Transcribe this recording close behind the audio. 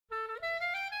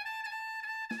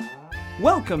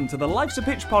Welcome to the Life's a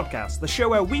Pitch podcast, the show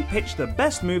where we pitch the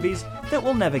best movies that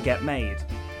will never get made.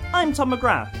 I'm Tom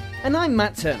McGrath. And I'm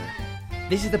Matt Turner.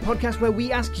 This is the podcast where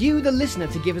we ask you, the listener,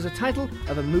 to give us a title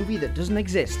of a movie that doesn't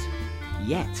exist.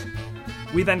 Yet.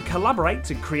 We then collaborate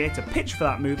to create a pitch for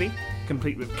that movie,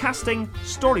 complete with casting,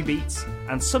 story beats,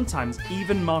 and sometimes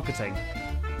even marketing.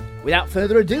 Without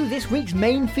further ado, this week's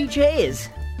main feature is...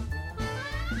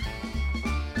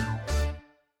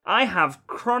 I have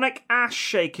chronic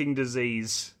ass-shaking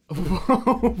disease.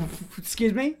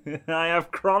 Excuse me? I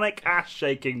have chronic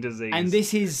ass-shaking disease. And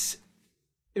this is...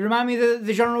 Remind me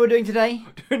the genre we're doing today?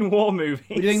 We're doing war movies.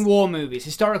 We're doing war movies,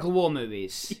 historical war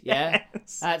movies. Yeah?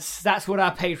 Yes. That's what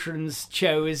our patrons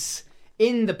chose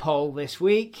in the poll this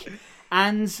week.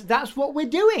 And that's what we're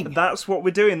doing. That's what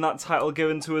we're doing, that title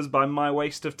given to us by My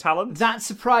Waste of Talent. That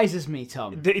surprises me,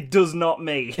 Tom. It does not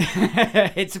me.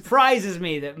 It surprises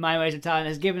me that My Waste of Talent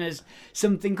has given us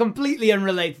something completely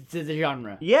unrelated to the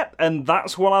genre. Yep, and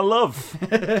that's what I love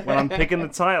when I'm picking the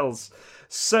titles.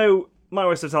 So, My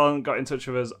Waste of Talent got in touch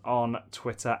with us on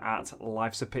Twitter at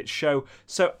Life's a Pitch Show.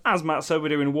 So, as Matt said, we're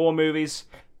doing war movies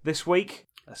this week.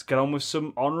 Let's get on with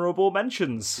some honourable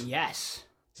mentions. Yes.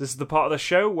 So this is the part of the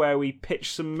show where we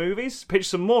pitch some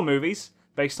more movies,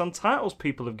 based on titles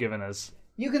people have given us.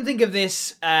 You can think of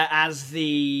this as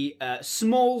the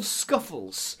small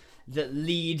scuffles that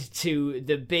lead to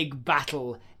the big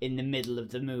battle in the middle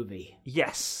of the movie.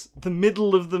 Yes, the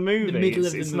middle of the movie. The middle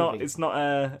of the it's movie. It's not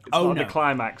the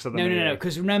climax of the movie. No,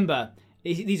 because remember,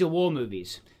 these are war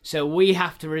movies. So we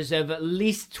have to reserve at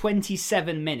least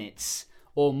 27 minutes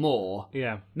or more,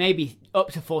 Yeah. maybe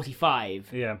up to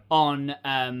 45, Yeah. on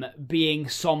being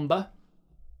somber,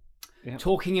 Yeah.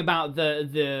 talking about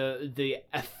the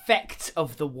effect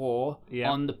of the war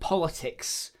on the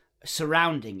politics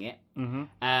surrounding it,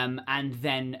 and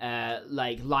then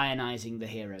lionizing the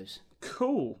heroes.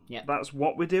 Cool. Yeah. That's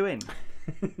what we're doing.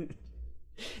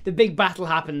 The big battle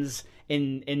happens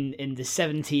in the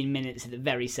 17 minutes at the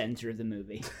very center of the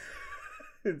movie.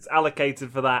 It's allocated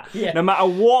for that. Yeah. No matter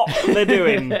what they're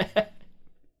doing.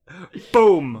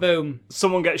 Boom. Boom.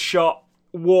 Someone gets shot.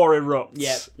 War erupts.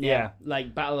 Yeah. Yeah.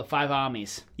 Like Battle of Five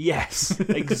Armies. Yes.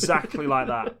 Exactly like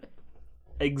that.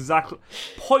 Exactly.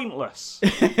 Pointless.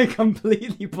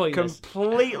 Completely pointless.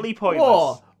 Completely pointless.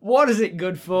 War. What is it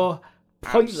good for?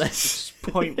 Pointless.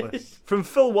 Pointless. From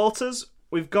Phil Walters,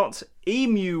 we've got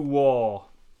Emu War.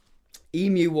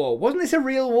 Emu War. Wasn't this a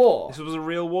real war? This was a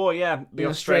real war, yeah. The In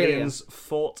Australia. Australians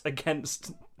fought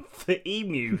against the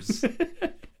emus.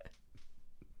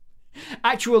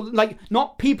 Actual,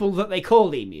 not people that they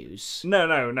call emus.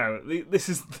 No. This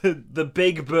is the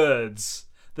big birds.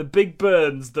 The big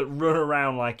birds that run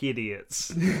around like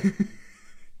idiots.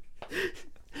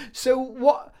 So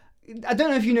what? I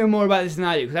don't know if you know more about this than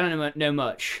I do, because I don't know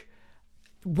much.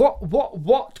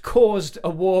 What caused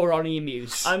a war on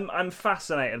emus? I'm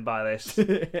fascinated by this.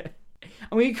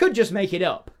 I mean, you could just make it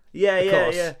up.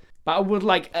 Yeah. But I would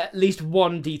like at least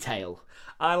one detail.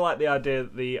 I like the idea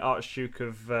that the Archduke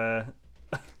of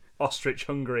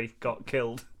Ostrich-Hungary got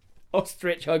killed.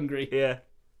 Ostrich-Hungary. Yeah.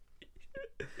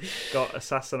 Got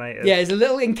assassinated. Yeah, there's a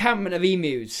little encampment of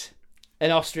emus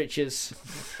and ostriches.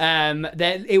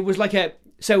 It was like a...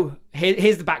 So,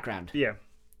 here's the background. Yeah.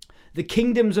 The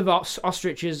kingdoms of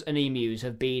ostriches and emus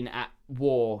have been at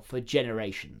war for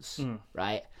generations,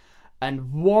 right?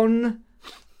 And one...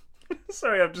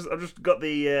 Sorry, I've just got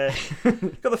the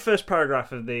got the first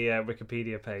paragraph of the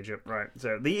Wikipedia page up. Right,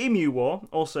 so the Emu War,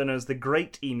 also known as the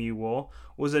Great Emu War,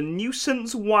 was a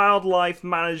nuisance wildlife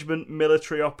management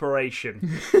military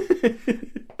operation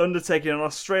undertaken in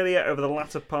Australia over the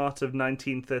latter part of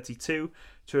 1932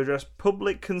 to address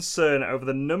public concern over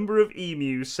the number of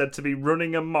emus said to be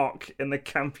running amok in the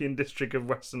Campion district of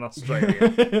Western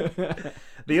Australia.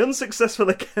 The unsuccessful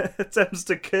attempts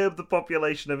to curb the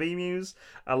population of emus,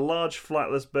 a large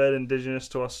flightless bird indigenous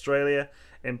to Australia,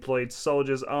 employed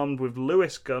soldiers armed with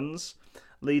Lewis guns,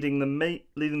 leading the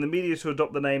media to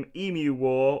adopt the name Emu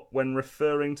War when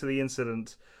referring to the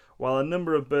incident. While a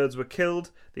number of birds were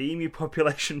killed, the emu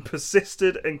population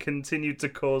persisted and continued to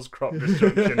cause crop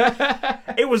destruction.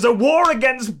 It was a war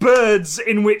against birds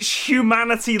in which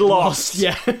humanity lost.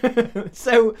 Yeah.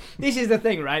 So, this is the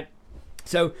thing, right?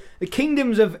 So, the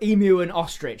kingdoms of emu and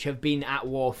ostrich have been at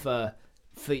war for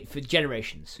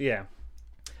generations. Yeah.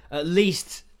 At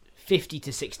least 50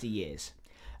 to 60 years.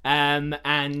 And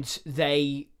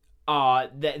they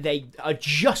are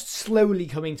just slowly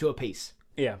coming to a peace.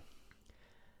 Yeah.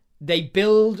 They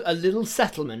build a little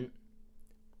settlement.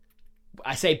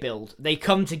 I say build. They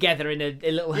come together in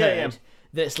a little herd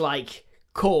that's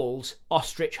called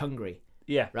Ostrich-Hungary.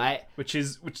 Yeah. Right? Which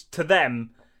to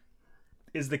them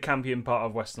is the Campion part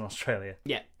of Western Australia.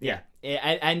 Yeah.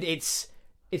 And it's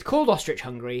called Ostrich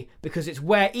Hungary because it's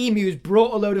where emus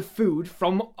brought a load of food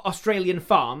from Australian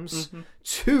farms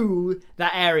to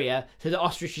that area so the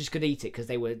ostriches could eat it because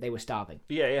they were starving.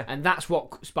 Yeah. And that's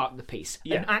what sparked the peace.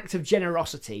 Yeah. An act of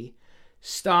generosity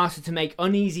started to make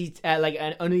an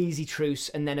uneasy truce,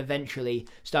 and then eventually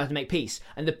started to make peace.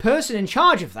 And the person in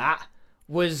charge of that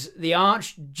was the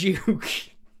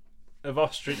Archduke of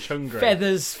Ostrich Hungary.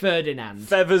 Feathers Ferdinand.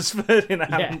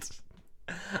 Yeah.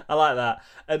 I like that.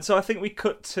 And so I think we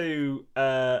cut to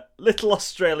little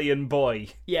Australian boy.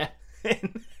 Yeah.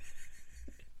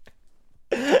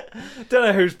 Don't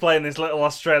know who's playing this little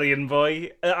Australian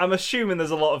boy. I'm assuming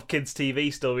there's a lot of kids'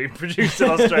 TV still being produced in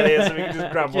Australia, so we can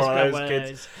just grab one of those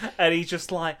kids. And he's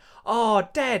just like, "Oh,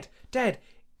 Dad,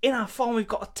 in our farm we've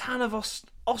got a ton of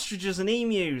ostriches and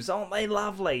emus. Aren't they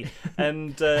lovely?"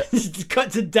 And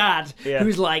cut to Dad,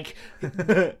 who's like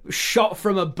shot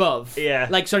from above. Yeah.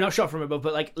 Like, sorry, not shot from above,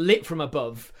 but like lit from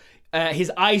above.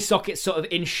 His eye socket's sort of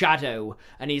in shadow,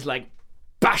 and he's like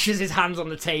bashes his hands on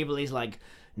the table. He's like,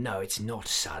 "No, it's not,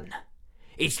 son.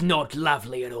 It's not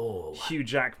lovely at all." Hugh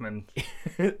Jackman.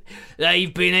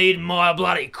 "They've been eating my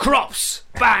bloody crops."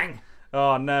 Bang!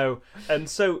 Oh, no. And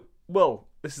so, well,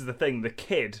 this is the thing. The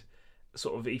kid,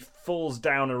 sort of, he falls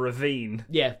down a ravine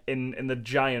in the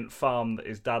giant farm that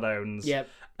his dad owns. Yep.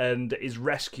 And is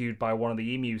rescued by one of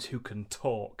the emus who can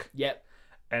talk. Yep.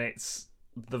 And it's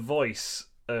the voice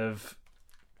of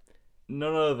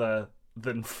none other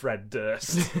than Fred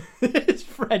Durst. It's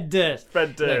Fred Durst.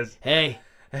 Fred Durst. Like, hey.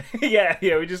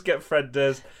 yeah, we just get Fred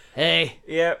Durst. Hey.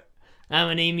 Yep. I'm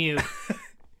an emu.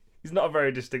 He's not a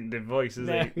very distinctive voice, is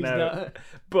he? He's not.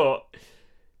 But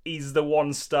he's the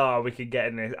one star we could get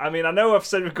in this. I mean, I know I've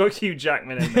said we've got Hugh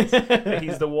Jackman in this, but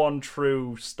he's the one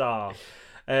true star.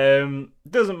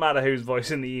 Doesn't matter who's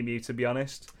voicing the emu, to be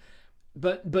honest.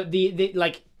 But the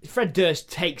like Fred Durst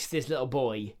takes this little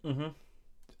boy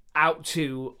out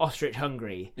to Ostrich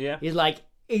Hungary. Yeah. He's like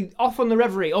off on the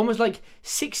reverie, almost like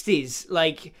 60s.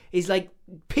 Like, he's like,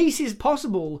 peace is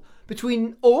possible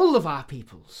between all of our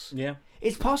peoples. Yeah.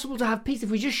 It's possible to have peace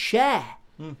if we just share.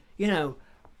 You know,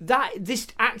 that this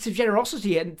act of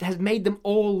generosity has made them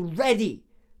all ready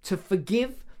to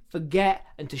forgive, forget,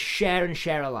 and to share and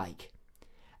share alike.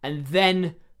 And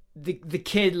then the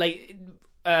kid, like,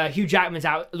 Hugh Jackman's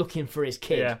out looking for his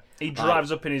kid. Yeah. He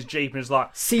drives up in his Jeep and is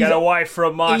like, sees "Get away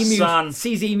from my son."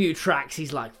 Sees emu tracks.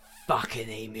 He's like, "Fucking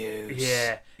emus."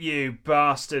 Yeah. "You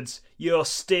bastards. You're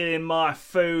stealing my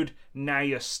food. Now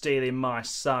you're stealing my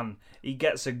son." He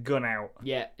gets a gun out.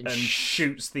 Yeah. And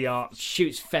shoots the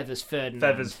shoots Feathers Ferdinand.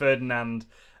 Feathers Ferdinand.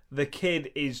 The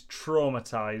kid is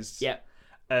traumatized. Yep.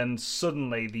 And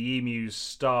suddenly the emus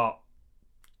start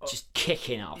just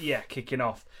kicking off. Yeah, kicking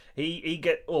off.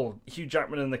 Hugh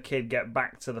Jackman and the kid get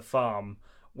back to the farm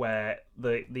where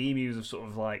the emus are sort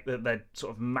of like they're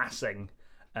sort of massing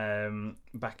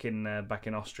back in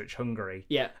Ostrich Hungary.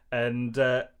 Yeah. And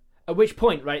at which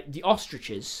point, right, the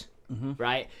ostriches,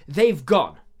 right, they've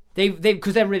gone. They've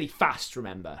because they're really fast,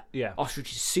 remember? Yeah.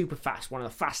 Ostrich is super fast, one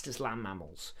of the fastest land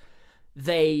mammals.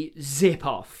 They zip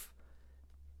off.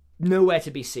 Nowhere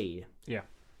to be seen. Yeah.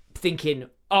 Thinking,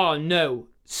 "Oh no,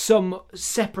 some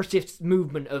separatist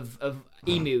movement of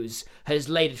emus has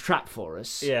laid a trap for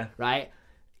us." Yeah. Right?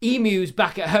 Emus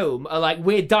back at home are like,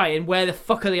 "We're dying, where the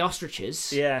fuck are the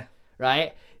ostriches?" Yeah.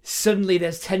 Right? Suddenly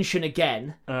there's tension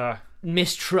again.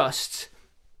 Mistrust.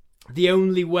 The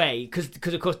only way,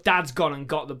 because of course Dad's gone and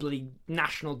got the bloody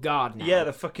National Guard now. Yeah,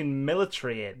 the fucking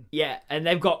military in. Yeah, and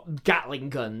they've got Gatling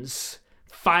guns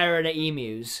firing at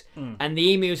emus, and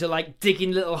the emus are like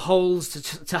digging little holes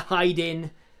to hide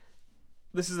in.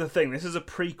 This is the thing. This is a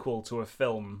prequel to a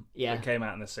film Yeah. that came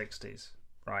out in the 60s,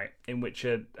 right? In which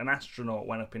an astronaut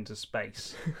went up into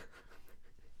space.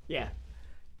 Yeah.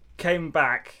 Came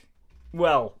back.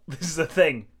 Well, this is the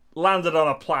thing. Landed on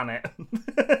a planet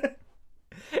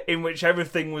in which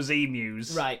everything was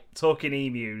emus. Right. Talking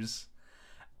emus.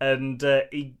 And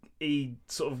he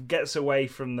sort of gets away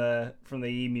from the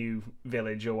emu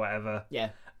village or whatever.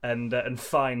 Yeah. And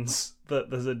finds that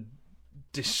there's a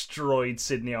destroyed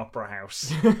Sydney Opera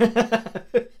House.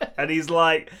 And he's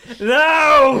like,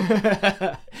 "No!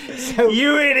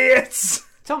 You idiots!"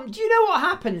 Tom, do you know what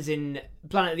happens in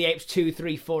Planet of the Apes 2,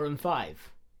 3, 4 and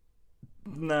 5?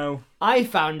 No. I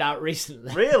found out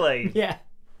recently. Really? Yeah.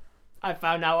 I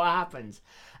found out what happens.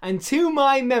 And to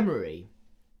my memory,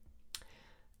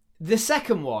 the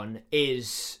second one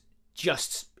is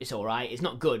just, it's alright. It's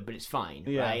not good, but it's fine,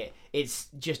 right? It's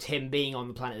just him being on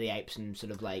the Planet of the Apes and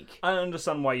sort of like... I don't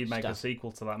understand why you'd make a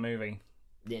sequel to that movie.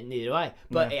 Neither do I.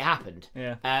 But it happened.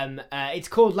 Yeah. It's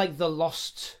called like The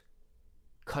Lost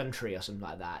country or something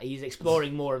like that. He's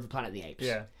exploring more of the Planet of the Apes.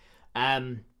 Yeah.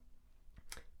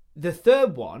 The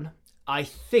third one, I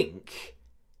think,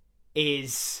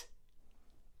 is...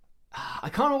 I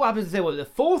can't remember what happens to the third one. The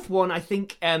fourth one, I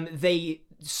think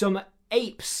some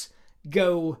apes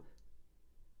go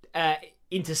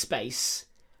into space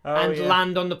and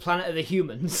land on the planet of the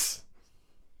humans.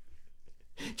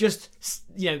 Just,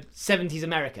 70s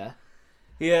America.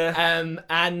 Yeah.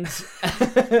 And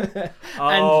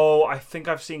I think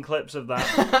I've seen clips of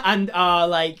that. And are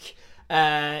like,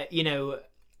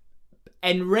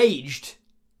 enraged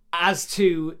as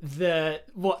to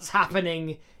what's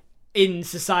happening in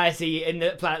society in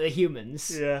the planet of the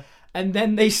humans. Yeah. And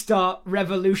then they start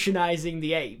revolutionizing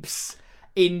the apes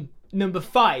in number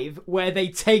 5, where they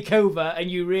take over and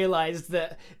you realise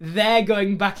that they're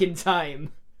going back in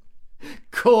time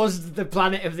caused the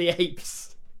Planet of the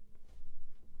Apes.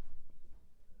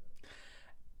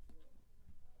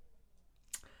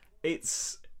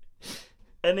 It's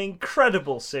an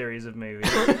incredible series of movies.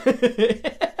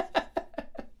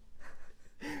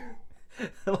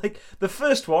 Like, the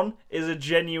first one is a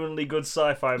genuinely good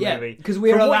sci-fi movie. Because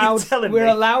we're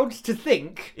allowed to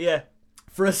think Yeah.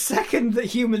 for a second that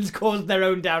humans caused their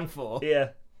own downfall. Yeah.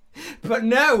 But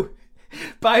no,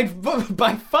 by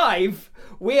 5,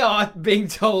 we are being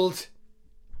told,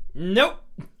 nope,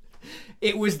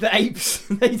 it was the apes.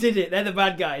 They did it. They're the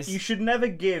bad guys. You should never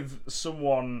give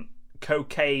someone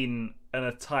cocaine and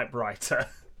a typewriter.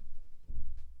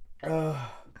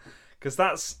 Because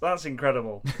that's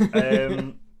incredible.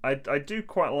 I do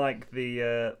quite like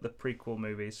the prequel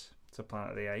movies to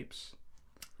Planet of the Apes.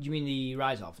 Do you mean the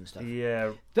Rise Off and stuff?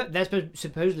 Yeah. They're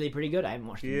supposedly pretty good. I haven't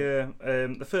watched them. Yeah.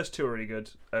 The first 2 are really good.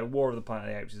 War of the Planet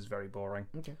of the Apes is very boring.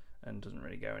 Okay. And doesn't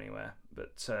really go anywhere.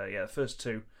 But the first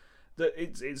 2,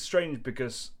 it's strange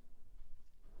because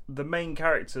the main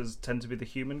characters tend to be the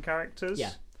human characters.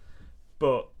 Yeah.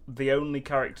 But the only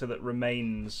character that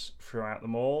remains throughout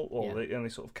them all, or the only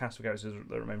sort of cast of characters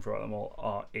that remain throughout them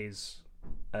all, is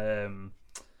Andy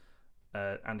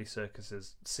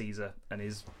Serkis's Caesar and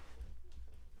his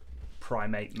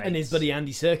primate mates. And his buddy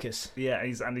Andy Serkis. Yeah,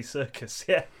 he's Andy Serkis,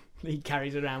 yeah. He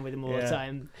carries it around with him all the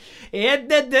time. He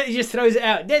just throws it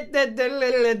out.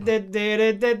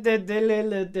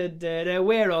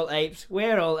 We're all apes.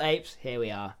 We're all apes. Here we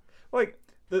are. Like,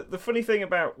 the funny thing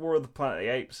about War of the Planet of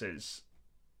the Apes is...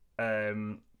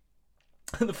 the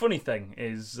funny thing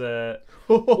is...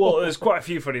 well, there's quite a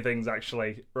few funny things,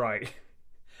 actually. Right.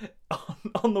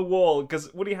 on the wall,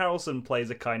 because Woody Harrelson plays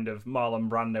a kind of Marlon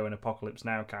Brando in Apocalypse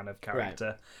Now kind of character.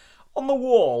 Right. On the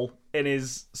wall, in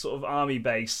his sort of army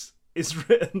base, is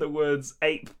written the words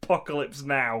 "Ape Apocalypse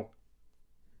Now,"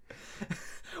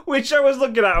 which I was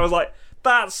looking at. I was like,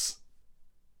 "That's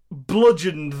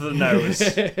bludgeoned the nose.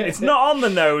 It's not on the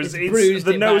nose. It's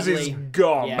the nose badly. Is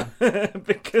gone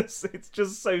because it's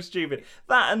just so stupid."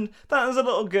 That and there's a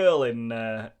little girl in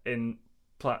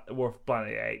War of Planet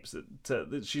of the Apes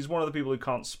that she's one of the people who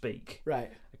can't speak,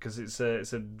 right? Because it's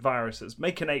a virus that's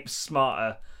making apes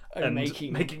smarter. And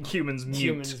making humans mute.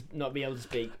 Humans not be able to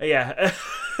speak. Yeah.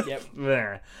 Yep.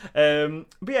 There. But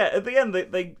yeah, at the end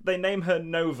they name her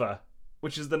Nova,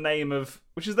 which is the name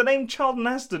Charlton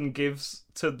Heston gives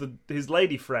to his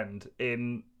lady friend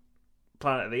in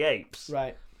Planet of the Apes.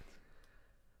 Right.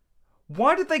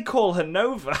 Why did they call her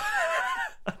Nova?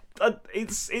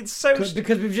 It's so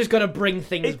because we've just got to bring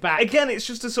things back. Again, it's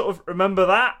just to sort of remember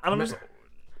that, and I'm just like,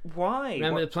 why?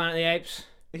 Remember the Planet of the Apes?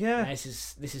 Yeah. This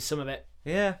is some of it.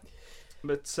 Yeah.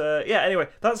 But, anyway,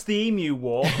 that's the Emu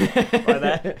War right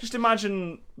there. Just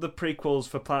imagine the prequels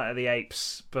for Planet of the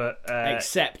Apes, but...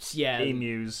 except,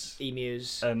 emus.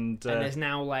 And there's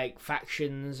now, like,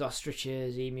 factions,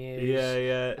 ostriches, emus.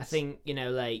 Yeah. I think,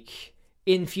 like,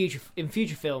 in future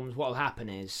films, what'll happen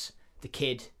is the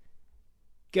kid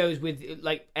goes with,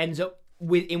 like, ends up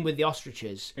with the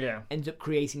ostriches, ends up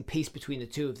creating peace between the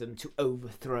two of them to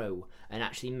overthrow and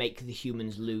actually make the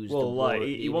humans lose. Well, like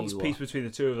he wants peace between the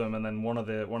two of them, and then one of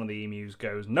the emus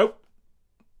goes, "Nope,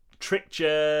 tricked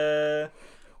ya.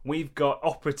 We've got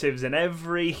operatives in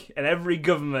every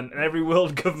government, in every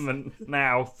world government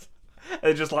now."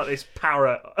 They're just like this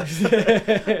parrot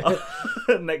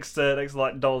next to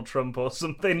like Donald Trump or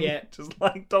something. Yeah, just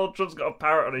like Donald Trump's got a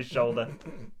parrot on his shoulder.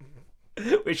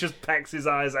 Which just pecks his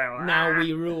eyes out. Now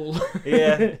we rule.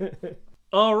 Yeah.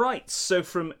 All right. So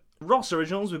from Ross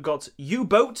Originals, we've got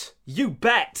U-Boat, You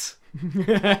Bet.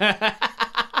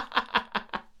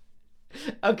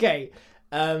 Okay.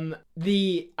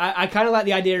 I kind of like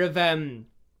the idea of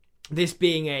this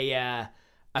being a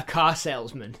car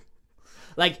salesman.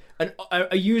 like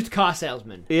a used car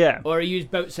salesman, Yeah. or a used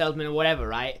boat salesman or whatever,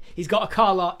 right? He's got a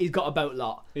car lot, he's got a boat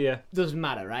lot. Yeah. Doesn't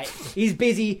matter, right? He's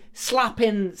busy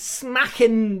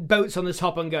smacking boats on the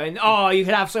top and going, oh, you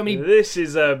could have so many. This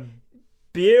is a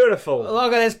beautiful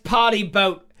Look at this party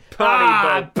boat.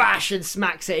 Party boat. Bash and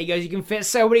smacks it. He goes, you can fit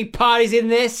so many parties in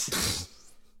this.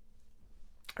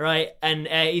 Right, and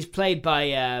he's played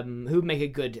by who'd make a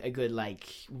good like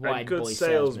wide good boy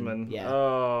salesman. Yeah,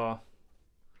 Oh.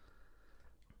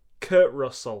 Kurt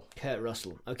Russell. Kurt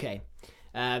Russell. Okay,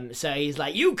 so he's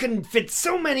like, you can fit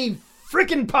so many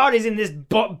freaking parties in this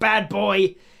bad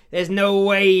boy. There's no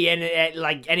way, and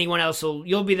like anyone else will.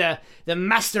 You'll be the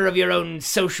master of your own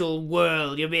social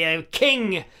world. You'll be a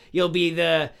king. You'll be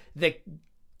the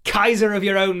Kaiser of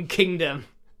your own kingdom.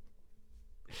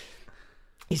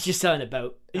 He's just selling a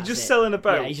boat. He's just selling a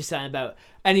boat. Yeah, he's just selling a boat.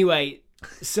 Anyway,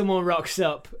 someone rocks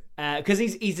up because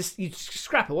he's a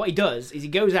scrapper. What he does is he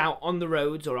goes out on the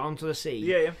roads or onto the sea.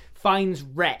 Yeah. Finds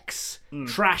wrecks,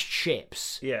 trashed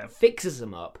ships. Yeah. Fixes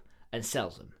them up and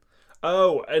sells them.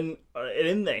 Oh, and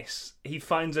in this, he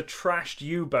finds a trashed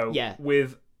U-boat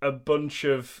with a bunch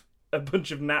of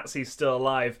Nazis still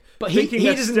alive, but thinking he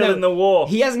they're doesn't still know, in the war.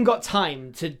 He hasn't got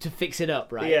time to fix it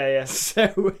up, right? Yeah.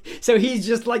 So he's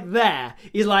just like there.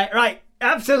 He's like, right,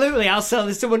 absolutely, I'll sell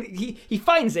this. Someone he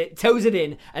finds it, tows it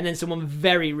in, and then someone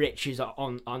very rich is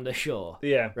on the shore.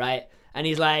 Yeah. Right, and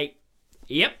he's like,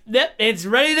 Yep, it's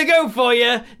ready to go for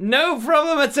you. No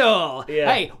problem at all.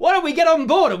 Yeah. Hey, why don't we get on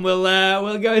board and we'll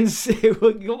go and see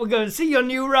we'll go and see your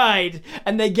new ride.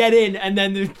 And they get in, and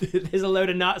then there's a load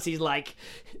of Nazis like,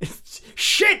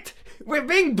 shit, we're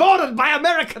being boarded by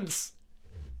Americans.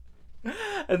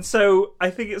 And so I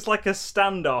think it's like a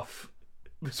standoff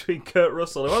between Kurt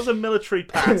Russell, who has a military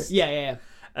past, yeah.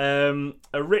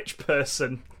 a rich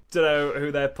person. Don't know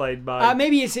who they're played by.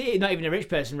 Maybe it's not even a rich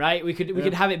person, right? We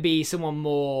could have it be someone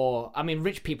more. I mean,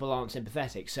 rich people aren't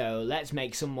sympathetic, so let's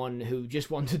make someone who just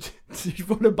wanted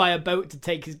to buy a boat to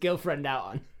take his girlfriend out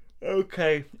on.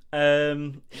 Okay,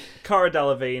 Cara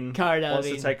Delevingne Cara wants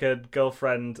to Delevingne. take her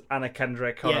girlfriend Anna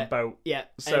Kendrick on a boat. Yeah.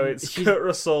 So And it's she's- Kurt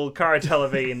Russell, Cara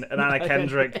Delevingne, and Anna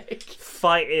Kendrick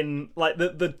fighting. Like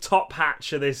the top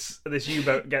hatch of this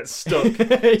U-boat gets stuck.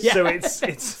 Yeah. So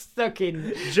it's stuck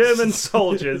in German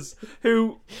soldiers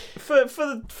who, for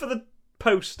the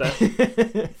poster,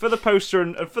 for the poster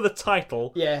and for the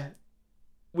title, Yeah.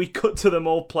 we cut to them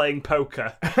all playing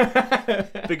poker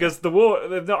because the war.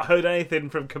 They've not heard anything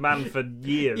from command for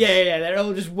years. Yeah. They're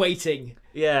all just waiting.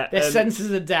 Yeah, Their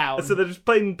senses are down. so they're just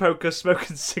playing poker,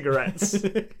 smoking cigarettes,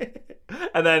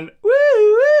 and then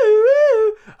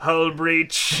woo, hull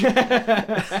breach.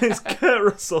 It's Kurt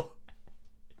Russell,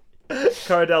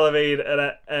 Cara Delevingne,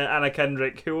 and Anna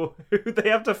Kendrick, who they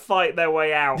have to fight their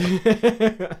way out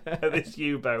of this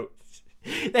U-boat.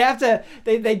 They have to.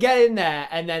 They get in there,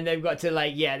 and then they've got to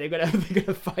they're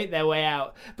gonna fight their way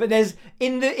out. But there's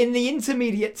in the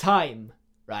intermediate time,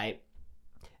 right?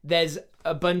 There's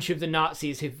a bunch of the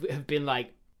Nazis who have been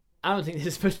like, I don't think this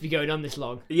is supposed to be going on this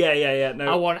long. Yeah.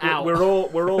 No, I want out. We're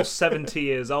all 70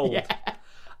 years old. Yeah.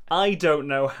 I don't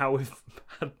know how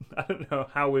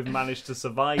we've managed to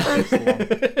survive this long.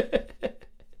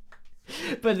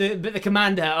 But the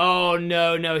commander, oh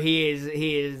no, he is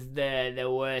the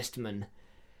worst man.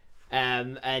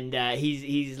 And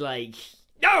he's like,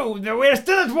 no, we're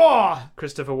still at war.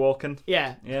 Christopher Walken.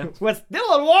 Yeah. Yeah. We're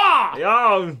still at war.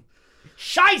 Yo,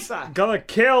 Scheiße. gonna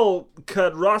kill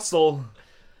Kurt Russell.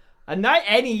 And not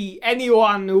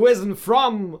anyone who isn't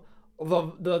from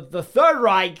the Third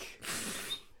Reich.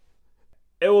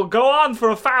 It will go on for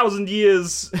 1,000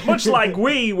 years, much like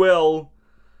we will.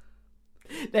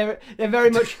 They're very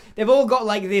much. They've all got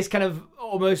like this kind of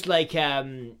almost like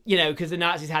because the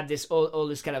Nazis had this all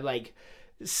this kind of like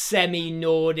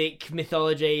semi-Nordic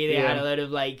mythology. They had a load of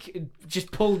like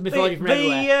just pulled mythology from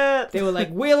everywhere. They were like,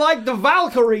 we're like the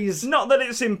Valkyries. Not that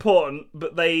it's important,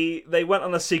 but they went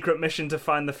on a secret mission to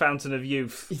find the Fountain of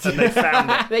Youth, and they found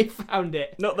it. They found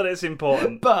it. Not that it's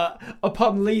important. But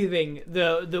upon leaving,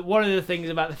 the one of the things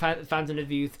about the Fountain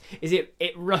of Youth is it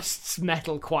rusts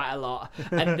metal quite a lot,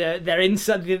 and they're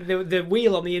inside the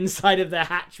wheel on the inside of their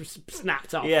hatch was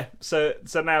snapped off. Yeah, so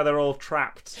now they're all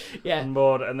trapped on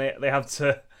board, and they have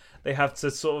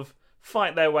to sort of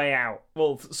fight their way out.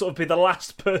 Well, sort of be the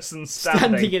last person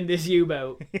standing in this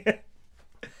U-boat. Yeah.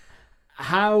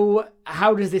 How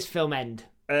does this film end?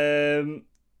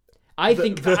 I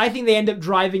think they end up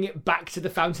driving it back to the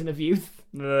Fountain of Youth.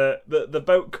 The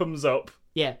boat comes up.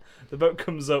 Yeah. The boat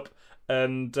comes up,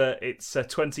 and it's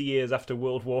 20 years after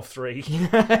World War III.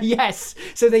 Yes.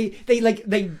 So they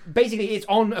basically it's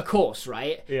on a course,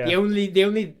 right? Yeah. The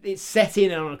only it's set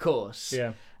in on a course.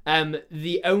 Yeah.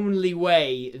 the only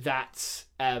way that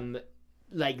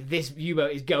like this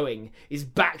U-boat is going is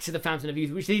back to the Fountain of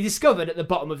Youth, which they discovered at the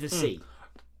bottom of the sea.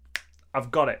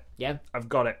 I've got it. Yeah. I've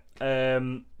got it.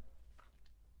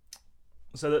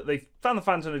 So that they found the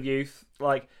Fountain of Youth.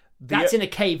 Like That's in a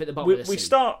cave at the bottom of the sea. We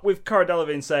start with Cara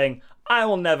Delevingne saying, "I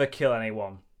will never kill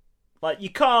anyone." Like you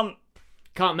can't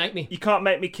make me. You can't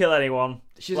make me kill anyone.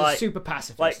 She's like, a super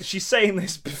pacifist. Like she's saying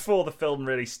this before the film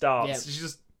really starts. Yeah. She's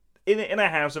just in a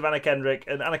house with Anna Kendrick,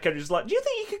 and Anna Kendrick's like, "Do you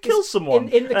think you could kill someone?"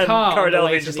 in the and car? Cara on the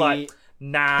way Delevingne's to just the- like,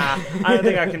 "Nah, I don't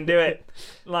think I can do it.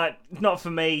 Like, not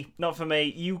for me. Not for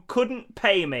me. You couldn't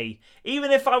pay me,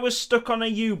 even if I was stuck on a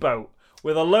U-boat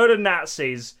with a load of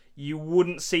Nazis. You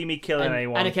wouldn't see me killing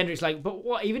anyone." Anna Kendrick's like, but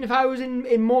what? Even if I was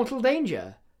in mortal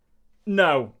danger?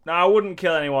 No, I wouldn't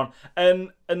kill anyone.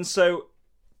 And so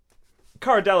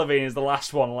Cara Delevingne is the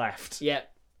last one left. Yeah.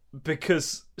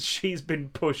 Because she's been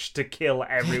pushed to kill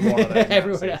every one of them.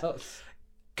 Everyone else.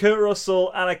 Kurt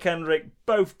Russell, Anna Kendrick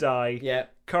both die. Yeah.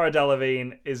 Cara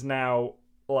Delevingne is now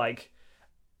like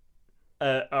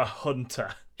a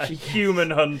hunter,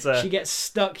 human hunter. She gets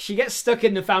stuck. She gets stuck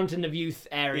in the Fountain of Youth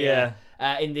area.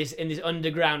 In this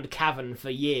underground cavern for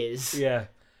years. Yeah.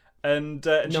 And she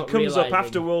Not comes up realising.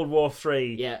 after World War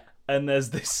III. Yeah. And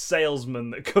there's this salesman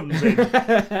that comes in.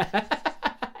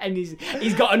 And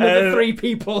he's got another 3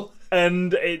 people.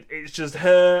 And it's just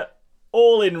her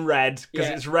all in red because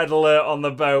Yeah. it's red alert on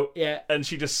the boat. Yeah. And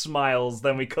she just smiles.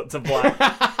 Then we cut to black.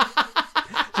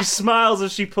 She smiles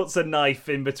as she puts a knife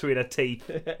in between her teeth.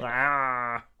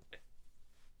 Ah,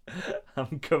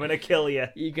 I'm coming to kill you.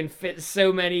 You can fit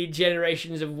so many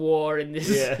generations of war in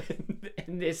this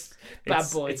in this bad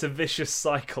boy. It's a vicious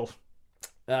cycle.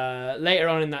 Later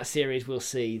on in that series, we'll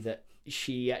see that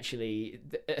she actually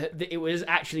it was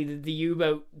actually the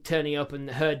U-boat turning up and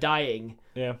her dying,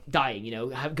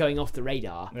 going off the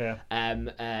radar,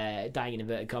 dying in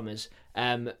inverted commas,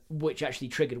 which actually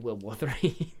triggered World War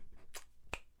III.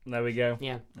 There we go.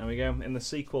 Yeah, there we go. In the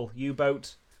sequel,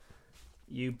 U-boat,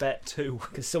 You Bet 2.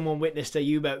 because someone witnessed a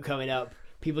U-boat coming up,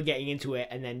 people getting into it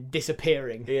and then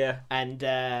disappearing. Yeah, and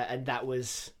that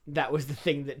was the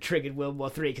thing that triggered World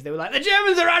War III, because they were like, the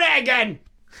Germans are at it again.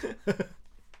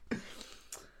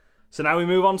 So now we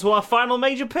move on to our final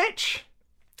major pitch.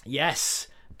 Yes.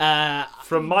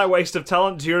 From my waste of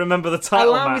talent, do you remember the title?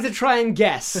 Allow me to try and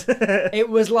guess. It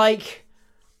was like,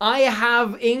 I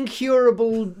have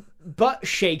incurable butt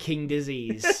shaking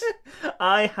disease.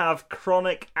 I have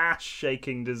chronic ass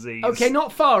shaking disease. Okay,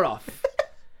 not far off.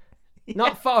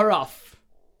 Not far off.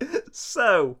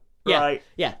 So, Yeah. right.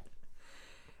 Yeah.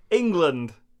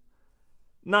 England,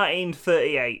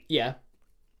 1938. Yeah.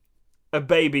 A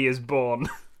baby is born.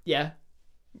 Yeah.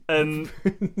 And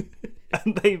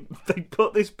they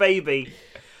put this baby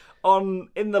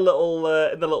in the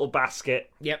little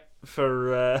basket. Yep.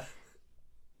 For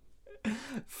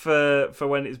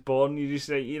when it's born, you just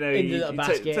In the little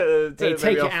basket. They the take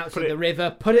baby it off, out to the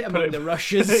river, put it among the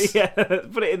rushes. yeah,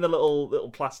 put it in the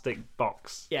little plastic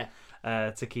box. Yeah.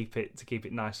 To keep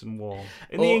it nice and warm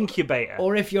in the incubator.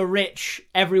 Or if you're rich,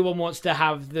 everyone wants to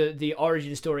have the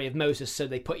origin story of Moses, so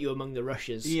they put you among the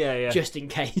rushes. Yeah. Just in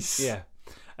case. Yeah.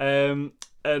 And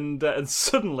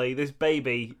suddenly this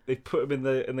baby, they put him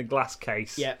in the glass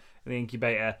case. Yeah. In the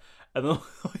incubator, and all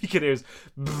you can hear is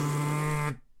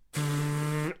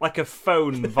like a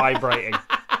phone vibrating.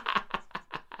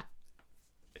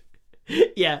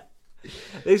 Yeah.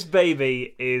 This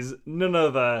baby is none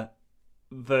other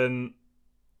than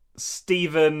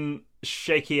Stephen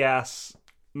Shaky Ass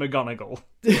McGonagall.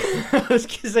 I was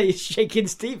going to say Shakin'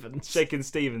 Stevens. Shakin'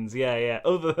 Stevens, yeah.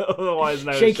 Otherwise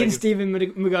known Shakin' as Stephen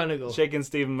McGonagall. Shakin'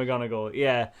 Stephen McGonagall,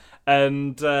 yeah.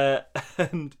 And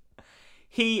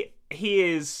he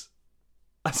is...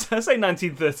 I say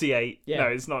 1938. Yeah. No,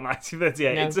 it's not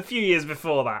 1938. No. It's a few years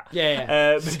before that.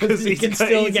 Yeah. Because he he can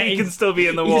still be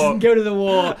in the He war. doesn't go to the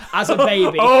war as a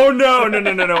baby. Oh, no.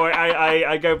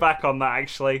 I go back on that,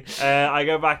 actually. I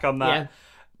go back on that. Yeah.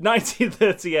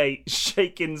 1938,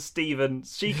 Stephen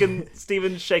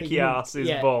Shaky Ass is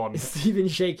born. Stephen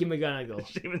Shaky McGonagall.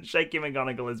 Stephen Shaky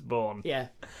McGonagall is born. Yeah.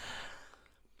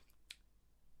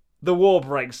 The war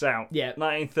breaks out. Yeah.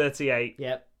 1938.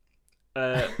 Yeah.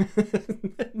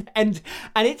 And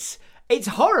it's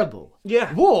horrible.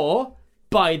 Yeah. War,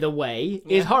 by the way,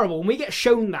 is horrible. When we get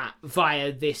shown that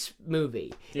via this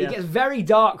movie, it gets very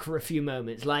dark for a few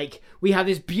moments. Like, we have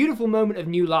this beautiful moment of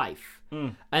new life.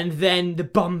 And then the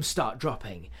bombs start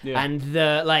dropping, and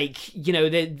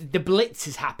the blitz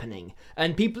is happening,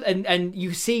 and people and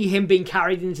you see him being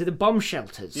carried into the bomb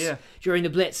shelters during the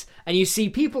blitz, and you see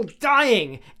people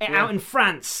dying out in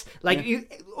France,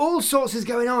 all sorts is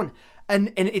going on,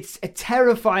 and it's a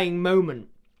terrifying moment.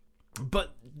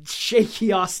 But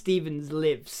Shaky R. Stevens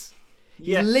lives.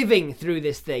 He's living through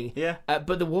this thing. Yeah.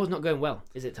 But the war's not going well,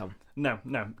 is it, Tom? No.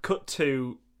 Cut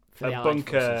to For the a Allied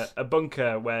forces.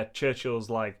 bunker where Churchill's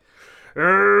like,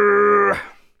 "Urgh,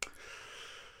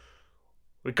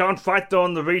 we can't fight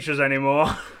on the beaches anymore.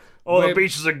 The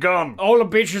beaches are gone. All the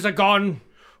beaches are gone.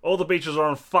 All the beaches are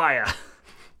on fire.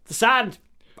 The sand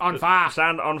on fire.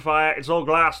 Sand on fire. It's all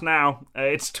glass now.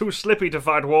 It's too slippy to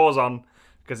fight wars on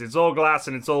because it's all glass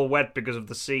and it's all wet because of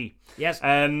the sea." Yes.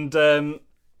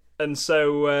 And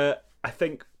so I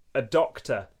think a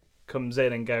doctor comes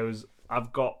in and goes,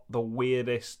 "I've got the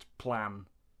weirdest plan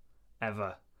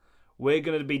ever. We're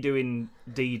going to be doing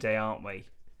D-Day, aren't we?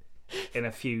 In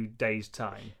a few days'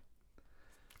 time.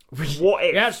 What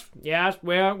if?" Yes,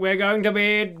 we're going to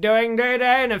be doing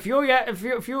D-Day in a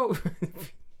few.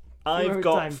 I've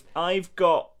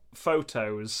got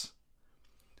photos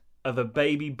of a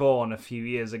baby born a few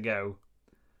years ago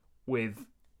with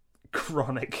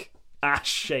chronic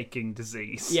ass-shaking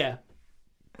disease. Yeah.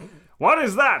 What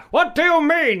is that? What do you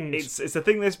mean? It's a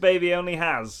thing this baby only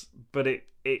has, but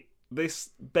this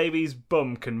baby's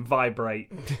bum can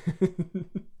vibrate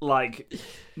like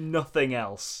nothing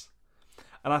else.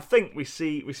 And I think we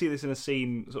see this in a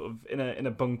scene sort of in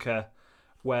a bunker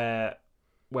where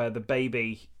the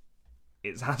baby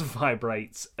its hand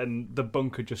vibrates and the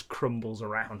bunker just crumbles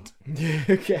around.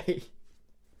 Okay.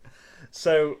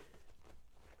 So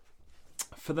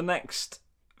for the next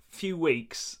few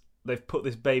weeks, they've put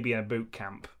this baby in a boot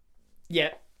camp. Yeah.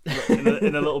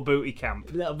 In a little booty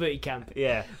camp. Little booty camp.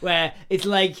 Yeah. Where it's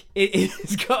like,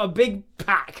 it's got a big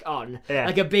pack on. Yeah.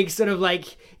 Like a big sort of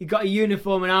like, you've got a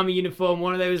uniform, an army uniform,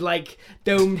 one of those like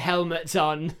domed helmets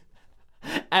on.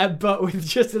 But with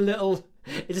just a little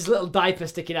diaper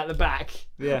sticking out the back,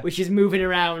 Yeah. which is moving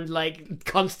around like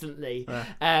constantly,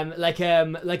 like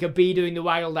a bee doing the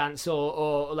waggle dance,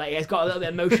 or like it's got a little bit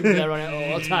of motion blur on it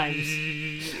at all times.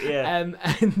 Yeah.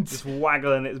 And Just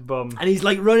waggling its bum. and he's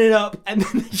like running up, and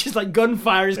then it's just like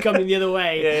gunfire is coming the other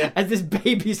way Yeah. as this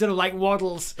baby sort of like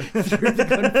waddles through the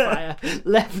gunfire,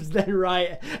 left then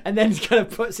right, and then kind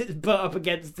of puts its butt up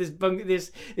against this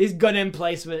gun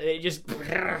emplacement, and it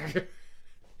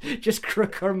just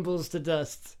crumbles to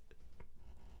dust.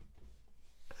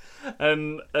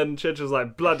 And Churchill's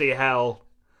like, bloody hell.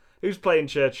 Who's playing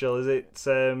Churchill? Is it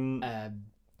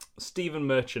Stephen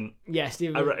Merchant? Yeah,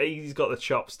 Stephen. He's got the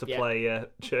chops to play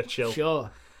Churchill.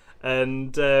 Sure.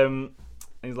 And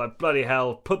he's like, bloody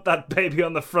hell, put that baby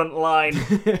on the front line.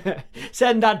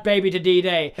 Send that baby to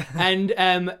D-Day. And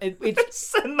it's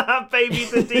Send that baby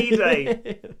to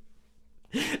D-Day.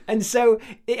 and so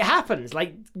it happens.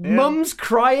 Like mum's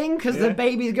crying because the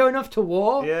baby's going off to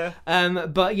war. Yeah.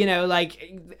 But you know,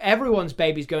 like everyone's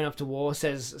baby's going off to war,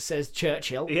 says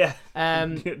Churchill. Yeah.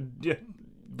 Not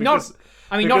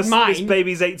because mine. This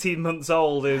baby's 18 months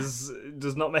old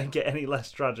does not make it any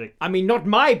less tragic. I mean, not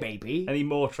my baby. Any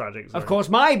more tragic. Sorry. Of course,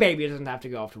 my baby doesn't have to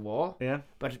go off to war. Yeah.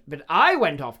 But I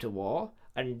went off to war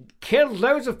and killed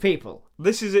loads of people.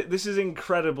 This is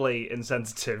incredibly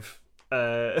insensitive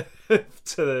to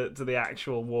the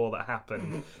actual war that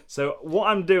happened. So what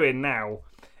I'm doing now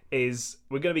is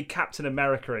we're going to be Captain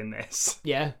America in this.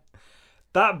 Yeah.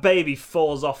 That baby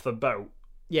falls off the boat,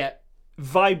 Yeah.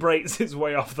 vibrates its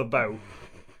way off the boat,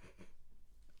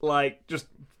 like just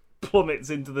plummets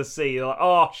into the sea. Like,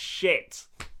 oh shit!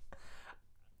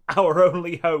 Our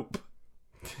only hope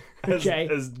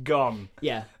has gone.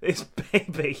 Yeah. This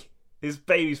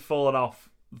baby's fallen off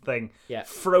the thing. Yeah.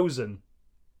 Frozen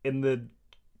in the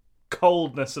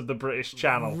coldness of the British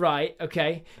Channel. Right,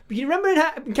 okay. But you remember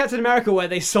in Captain America where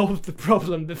they solved the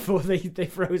problem before they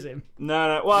froze him?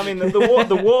 No. Well, I mean,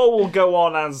 the war will go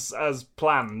on as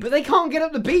planned. But they can't get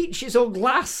up the beach. It's all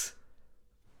glass.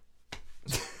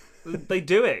 They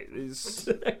do it. It's,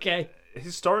 Okay.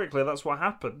 historically, that's what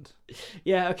happened.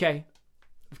 Yeah, okay.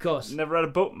 Of course. Never had a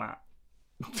boat mat.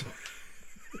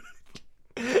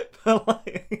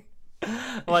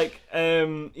 But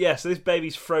so this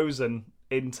baby's frozen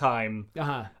in time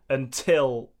Uh-huh.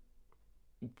 until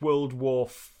World War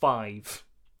V,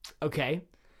 Okay.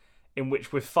 in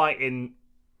which we're fighting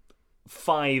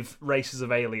 5 races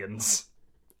of aliens,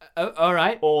 All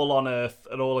right. all on Earth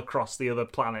and all across the other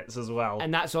planets as well.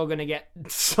 And that's all going to get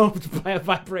solved by a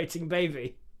vibrating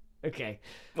baby. Okay.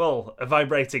 Well, a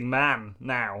vibrating man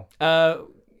now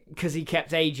Because he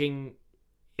kept aging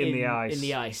in the ice. In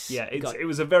the ice. Yeah, it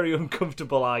was a very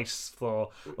uncomfortable ice floor.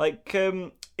 Like,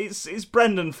 it's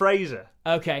Brendan Fraser.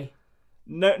 Okay.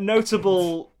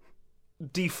 Notable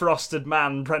defrosted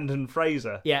man, Brendan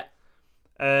Fraser. Yeah.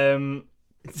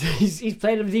 He's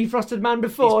played a defrosted man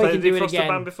before. He's He played can a do it defrosted again.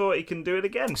 man before. He can do it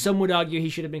again. Some would argue he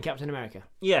should have been Captain America.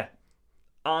 Yeah,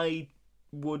 I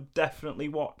would definitely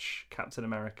watch Captain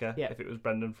America Yeah. if it was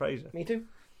Brendan Fraser. Me too.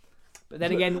 But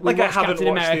then again, we Like I watched haven't Captain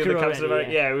watched America the other Captain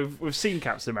already, America. Yeah, we've seen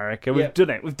Captain America. We've Yeah. done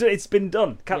it. It's been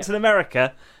done. Captain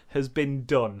America has been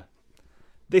done.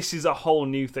 This is a whole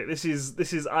new thing. This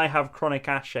is I have chronic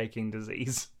ass shaking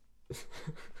disease.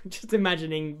 Just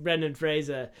imagining Brendan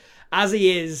Fraser as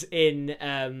he is in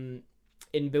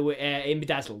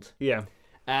Bedazzled, Yeah.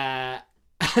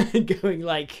 going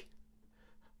like,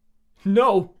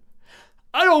 "No,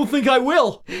 I don't think I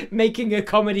will," making a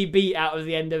comedy beat out of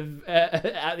the end of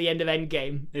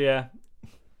Endgame. Yeah.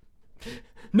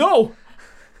 No,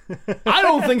 I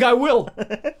don't think I will.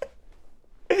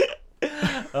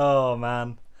 Oh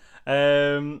man.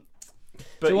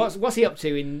 But So what's he up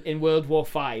to in World War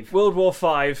V? World War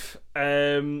Five.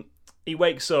 He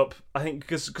wakes up. I think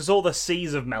because all the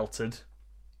seas have melted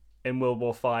in World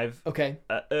War Five. Okay.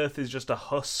 Earth is just a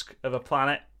husk of a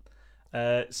planet.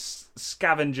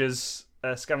 Scavengers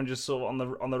sort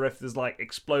of on the rift. There's like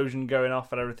explosion going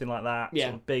off and everything like that. Yeah.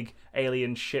 Sort of big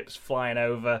alien ships flying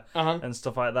over and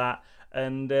stuff like that.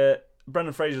 And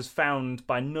Brendan Fraser's found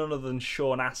by none other than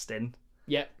Sean Astin,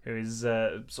 Yeah. who is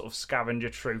sort of scavenger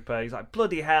trooper. He's like,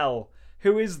 bloody hell,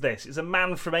 who is this? It's a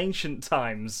man from ancient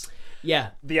times. Yeah.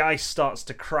 The ice starts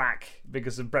to crack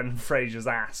because of Brendan Fraser's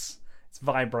ass. It's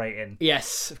vibrating.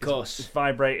 Yes, of It's course.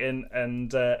 vibrating,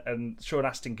 and Sean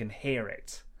Astin can hear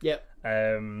it Yep.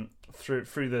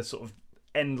 through the sort of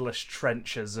endless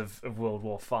trenches of World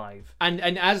War Five. And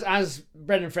as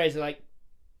Brendan Fraser like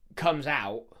comes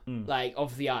out like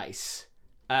of the ice,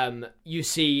 you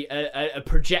see a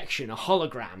projection, a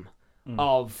hologram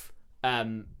of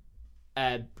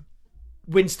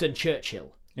Winston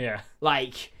Churchill, Yeah.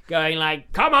 like going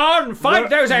like, "Come on, fight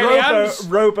those aliens!"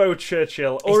 Robo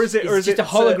Churchill, or is it it's just a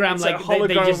hologram, it's like, a hologram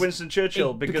they just- of Winston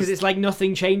Churchill because it's like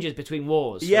nothing changes between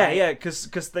wars. yeah, right? yeah,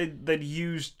 because they'd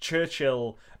used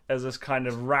Churchill as this kind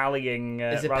of rallying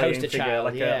As a rallying poster figure, child,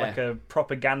 like yeah. a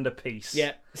propaganda piece.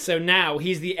 Yeah. So now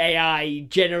he's the AI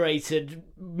generated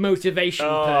motivation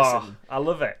person. I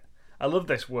love it. I love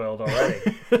this world already.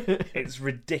 It's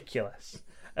ridiculous.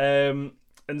 And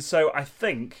so I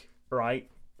think, right,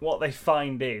 what they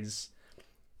find is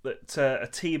that a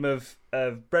team of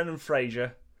Brendan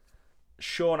Fraser,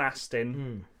 Sean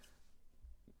Astin,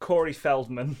 Corey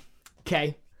Feldman,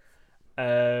 Okay.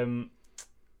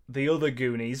 the other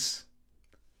Goonies,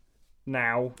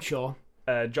 now Sure.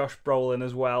 Josh Brolin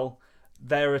as well.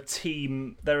 They're a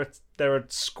team. They're a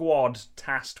squad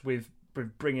tasked with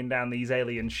bringing down these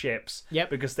alien ships. Yep.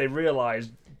 Because they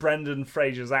realised Brendan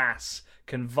Fraser's ass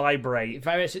can vibrate If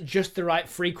I was at just the right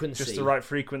frequency. just the right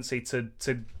frequency to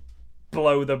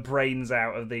blow the brains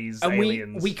out of these and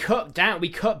aliens. we cut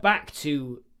back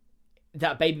to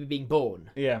that baby being born,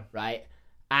 Yeah. right?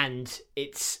 And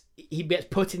he gets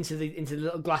put into the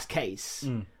little glass case,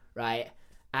 right?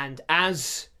 And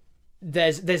as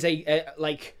there's a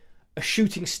like a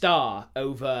shooting star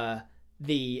over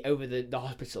the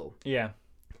hospital, Yeah.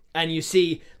 and you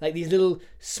see like these little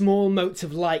small motes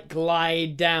of light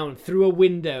glide down through a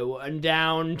window and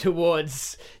down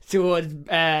towards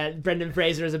Brendan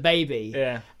Fraser as a baby.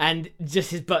 Yeah. And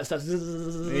just his butt starts.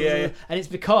 Yeah. And it's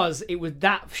because it was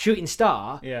that shooting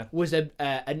star. Yeah. Was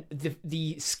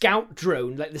the scout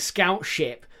drone, like the scout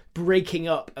ship, breaking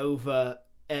up over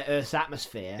Earth's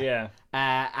atmosphere. Yeah.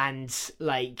 And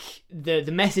like the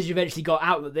message eventually got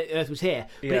out that the Earth was here,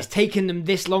 but Yeah. it's taken them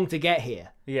this long to get here.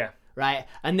 Yeah. Right,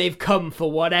 and they've come for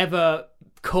whatever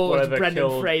caused Whatever Brendan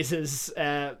killed- Fraser's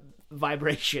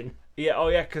vibration. Yeah. Oh,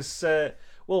 yeah. Because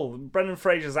Brendan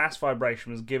Fraser's ass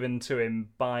vibration was given to him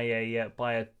by a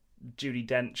Judi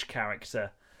Dench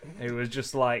character, who was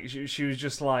just like she was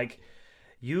just like,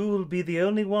 "You'll be the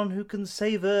only one who can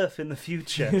save Earth in the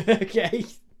future." Okay,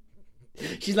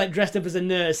 she's like dressed up as a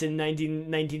nurse in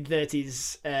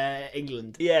 1930s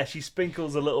England. Yeah, she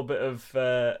sprinkles a little bit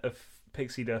of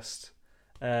pixie dust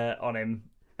on him,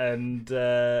 and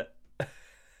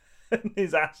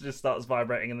his ass just starts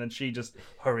vibrating, and then she just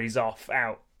hurries off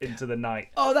out into the night.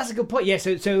 Oh, that's a good point. Yeah,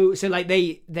 so like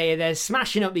they're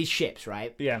smashing up these ships,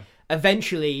 right? Yeah.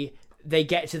 Eventually, they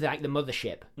get to the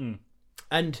mothership,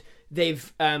 and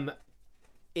they've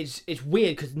it's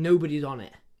weird because nobody's on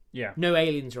it. Yeah. No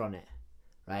aliens are on it,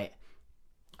 right?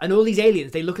 And all these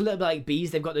aliens, they look a little bit like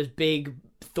bees. They've got those big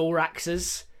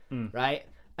thoraxes, right?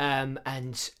 And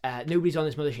nobody's on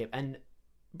this mothership. And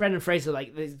Brendan Fraser,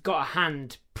 like, they've got a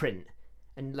hand print,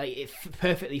 and like it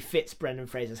perfectly fits Brendan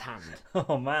Fraser's hand.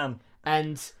 Oh man.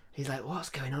 And he's like, "What's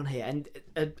going on here?" And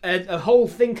a whole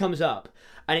thing comes up,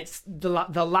 and it's the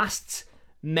last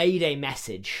Mayday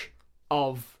message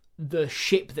of the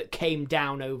ship that came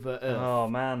down over Earth. Oh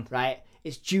man. Right?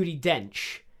 It's Judi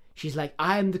Dench. She's like,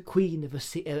 I am the queen of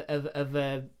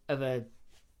a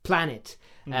planet.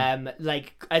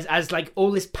 Like as like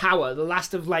all this power, the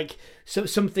last of like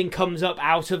something comes up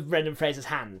out of Brendan Fraser's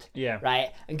hand. Yeah.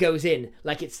 Right? And goes in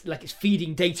like it's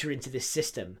feeding data into this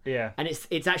system. Yeah. And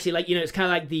it's actually like, it's kind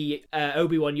of like the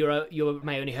Obi-Wan, you're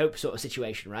my only hope sort of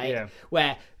situation, right? Yeah.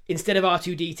 Where instead of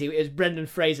R2-D2, it was Brendan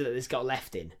Fraser that this got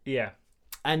left in. Yeah.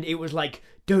 And it was like,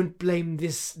 don't blame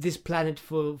this planet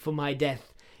for my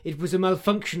death. It was a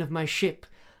malfunction of my ship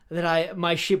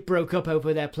my ship broke up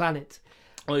over their planet.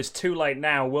 Well, it's too late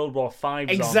now. World War V's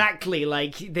Exactly.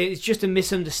 Like, it's just a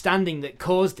misunderstanding that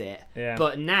caused it. Yeah.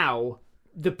 But now,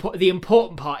 the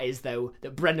important part is, though,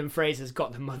 that Brendan Fraser's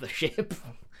got the mothership.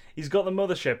 He's got the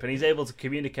mothership, and he's able to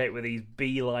communicate with these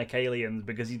bee-like aliens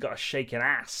because he's got a shaking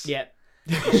ass. Yeah.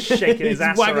 He's shaking his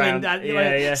ass around.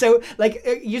 Yeah. So, like,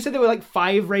 you said there were like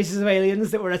 5 races of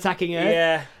aliens that were attacking Earth.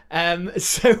 Yeah.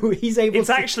 So he's able. It's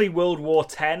actually World War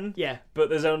X. Yeah. But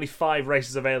there's only 5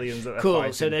 races of aliens that they're Cool.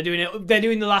 fighting. So they're doing it. They're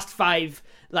doing the last 5,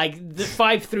 like the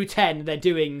 5 through 10. They're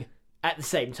doing at the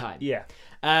same time. Yeah.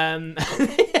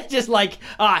 Just like,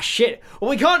 shit.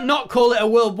 Well, we can't not call it a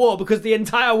world war because the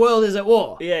entire world is at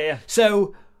war. Yeah.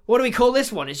 So what do we call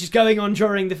this one? It's just going on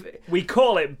during the. We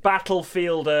call it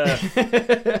Battlefield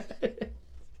Earth.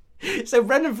 So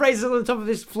Brendan Fraser's on the top of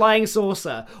this flying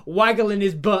saucer, waggling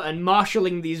his butt and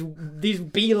marshalling these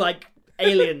bee-like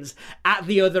aliens at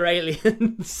the other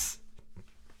aliens.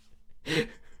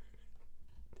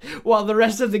 While the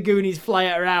rest of the Goonies fly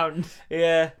it around.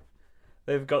 Yeah.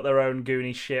 They've got their own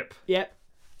Goonie ship. Yep.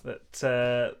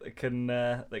 That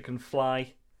can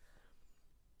fly.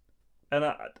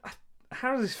 And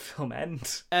how does this film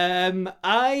end?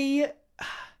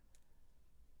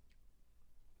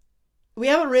 We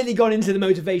haven't really gone into the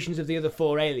motivations of the other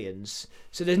 4 aliens,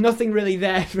 so there's nothing really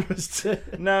there for us to.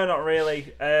 No, not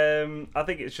really. I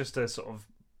think it's just a sort of.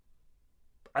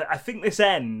 I think this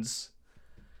ends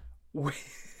with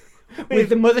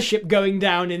the mothership going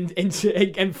down into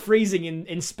and freezing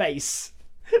in space.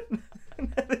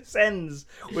 This ends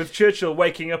with Churchill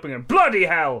waking up and going, bloody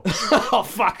hell! Oh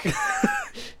fuck!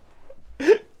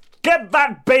 Get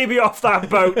that baby off that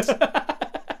boat!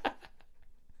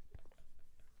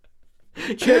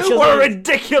 What a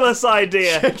ridiculous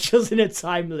idea! Churchill's in a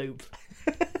time loop.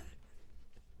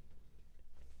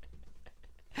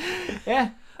 Yeah,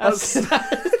 that's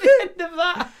the end of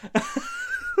that.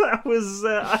 That was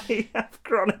I have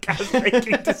chronic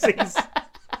shaking disease.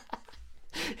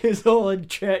 It was all a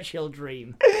Churchill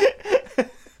dream.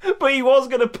 But he was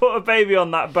going to put a baby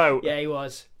on that boat. Yeah, he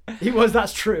was.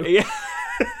 That's true. Yeah.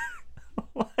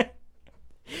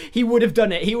 He would have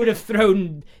done it. He would have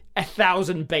thrown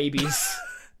 1,000 babies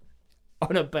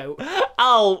on a boat.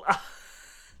 I'll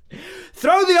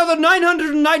throw the other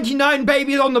 999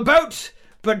 babies on the boat,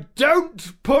 but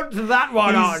don't put that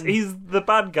one on. He's the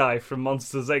bad guy from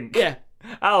Monsters, Inc. Yeah.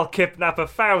 I'll kidnap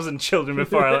 1,000 children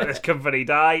before I let this company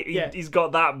die. He's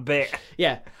got that bit.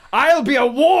 Yeah. I'll be a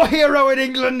war hero in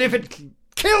England if it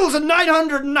kills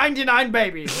 999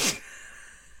 babies.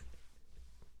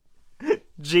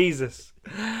 Jesus.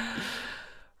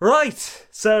 Right.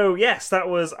 So, yes, that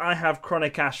was I Have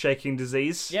Chronic Ass Shaking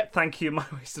Disease. Yep. Thank you, My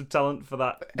Waste of Talent, for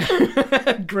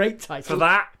that. Great title. For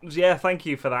that. Yeah, thank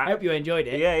you for that. I hope you enjoyed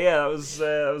it. Yeah, that was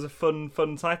a fun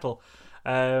title.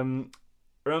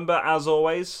 Remember, as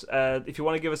always, if you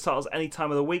want to give us titles any time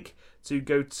of the week, to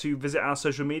go to visit our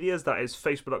social medias. That is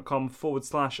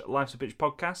facebook.com/Life's a Pitch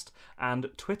podcast and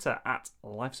Twitter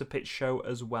 @Life's a Pitch show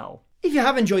as well. If you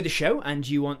have enjoyed the show and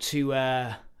you want to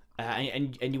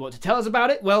and you want to tell us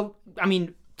about it, well, I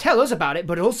mean, tell us about it,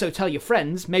 but also tell your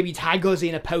friends. Maybe tag us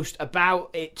in a post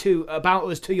about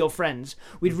us to your friends.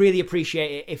 We'd really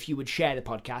appreciate it if you would share the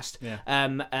podcast.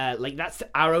 Yeah. Like that's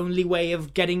our only way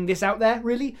of getting this out there,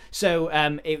 really. So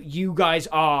you guys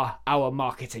are our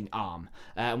marketing arm,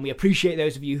 and we appreciate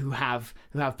those of you who have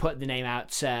put the name out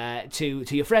to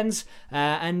your friends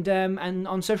and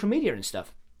on social media and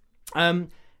stuff.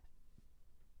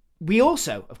 We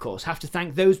also, of course, have to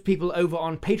thank those people over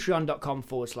on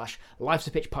patreon.com/Life's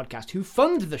a Pitch podcast who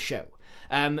fund the show.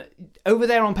 Over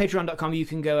there on patreon.com, you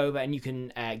can go over and you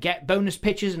can get bonus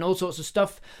pitches and all sorts of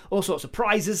stuff, all sorts of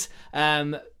prizes,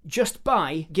 just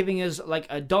by giving us like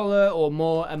 $1 or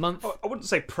more a month. I wouldn't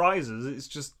say prizes, it's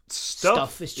just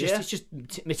stuff. It's just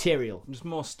material. Just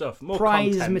more stuff, more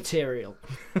prize content. Material.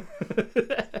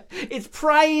 It's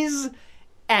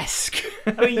prize-esque.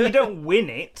 I mean, you don't win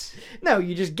it. No,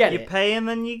 you just get it. You pay and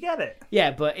then you get it. Yeah,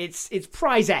 but it's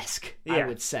prize-esque, I Yeah.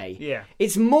 would say. Yeah.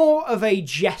 It's more of a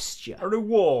gesture. A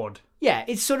reward. Yeah,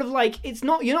 it's sort of like,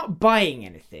 you're not buying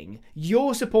anything.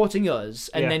 You're supporting us,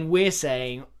 and then we're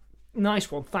saying, nice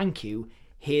one, thank you.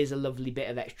 Here's a lovely bit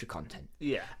of extra content.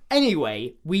 Yeah.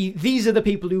 Anyway, these are the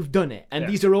people who've done it, and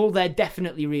these are all their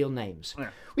definitely real names. Yeah.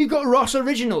 We've got Ross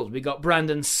Originals, we've got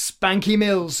Brandon Spanky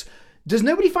Mills. Does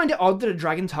nobody find it odd that a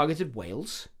dragon targeted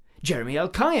whales? Jeremy L.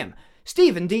 Kayam,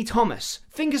 Stephen D. Thomas,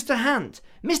 Fingers to Hand,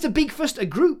 Mr. Beakfast, a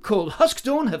group called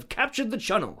Huskdawn have captured the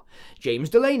channel. James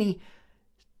Delaney,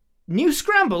 New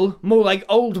Scramble, more like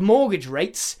old mortgage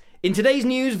rates. In today's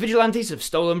news, vigilantes have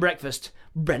stolen breakfast.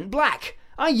 Brent Black,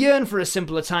 I yearn for a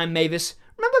simpler time, Mavis.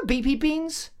 Remember BP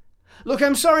Beans? Look,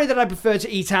 I'm sorry that I prefer to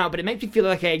eat out, but it makes me feel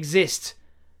like I exist.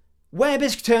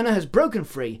 Werebisk Turner has broken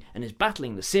free and is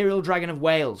battling the serial dragon of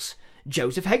Wales.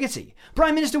 Joseph Hegarty,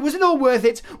 Prime Minister, was it all worth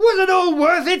it? Was it all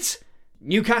worth it?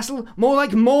 Newcastle, more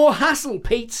like more hassle,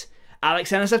 Pete.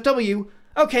 Alex NSFW,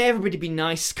 okay, everybody be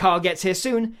nice, Carl gets here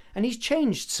soon, and he's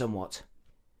changed somewhat.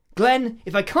 Glenn,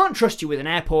 if I can't trust you with an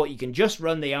airport, you can just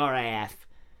run the RAF.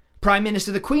 Prime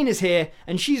Minister, the Queen is here,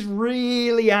 and she's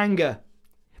really anger.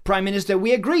 Prime Minister,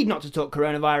 we agreed not to talk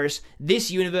coronavirus. This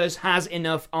universe has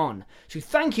enough on. So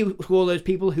thank you to all those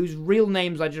people whose real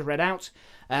names I just read out.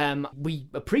 We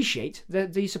appreciate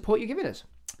the support you're giving us.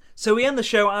 So we end the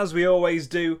show, as we always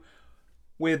do,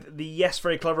 with the Yes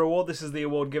Very Clever Award. This is the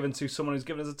award given to someone who's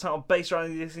given us a title based around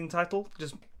the existing title,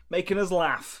 just making us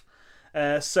laugh.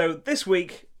 So this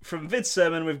week, from Vid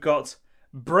Sermon, we've got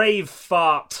Brave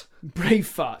Fart. Brave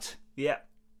Fart. Yeah,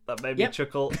 that made me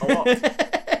chuckle a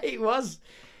lot.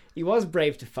 He was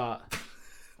brave to fart.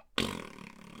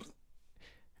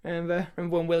 Remember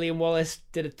when William Wallace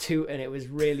did a toot and it was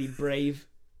really brave?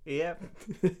 Yep.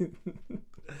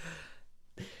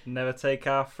 Never take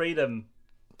our freedom.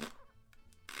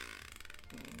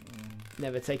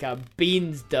 Never take our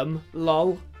beans, dumb.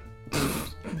 Lol.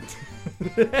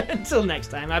 Until next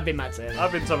time, I've been Matt Turner.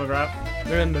 I've been Tom McGrath.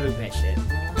 Remember who pitched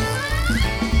it.